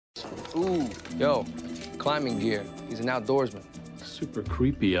Ooh, yo, climbing gear. He's an outdoorsman. Super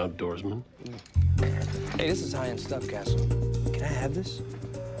creepy outdoorsman. Hey, this is high-end stuff, Castle. Can I have this?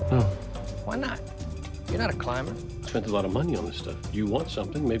 No. Why not? You're not a climber. Spent a lot of money on this stuff. You want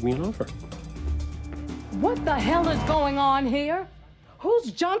something, make me an offer. What the hell is going on here?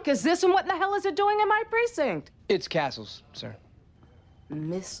 Whose junk is this, and what the hell is it doing in my precinct? It's Castle's, sir.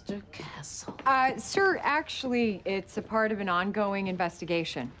 Mr. Castle. Sir, actually, it's a part of an ongoing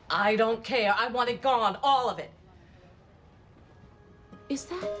investigation. I don't care. I want it gone, all of it. Is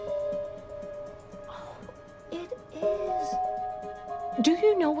that? Oh, it is. Do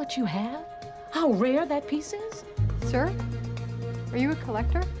you know what you have? How rare that piece is? Sir, are you a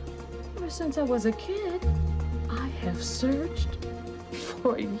collector? Ever since I was a kid, I have searched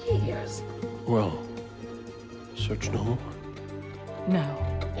for years. Well, search no more. No.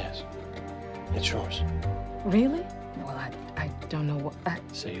 Yes. It's yours. Really? Well, I don't know what.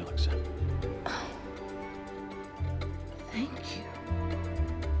 Say you'll accept. Thank you.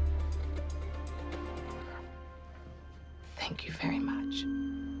 Thank you very much.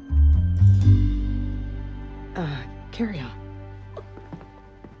 Carry on.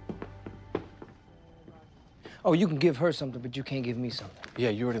 Oh, you can give her something, but you can't give me something. Yeah,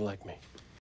 you already like me.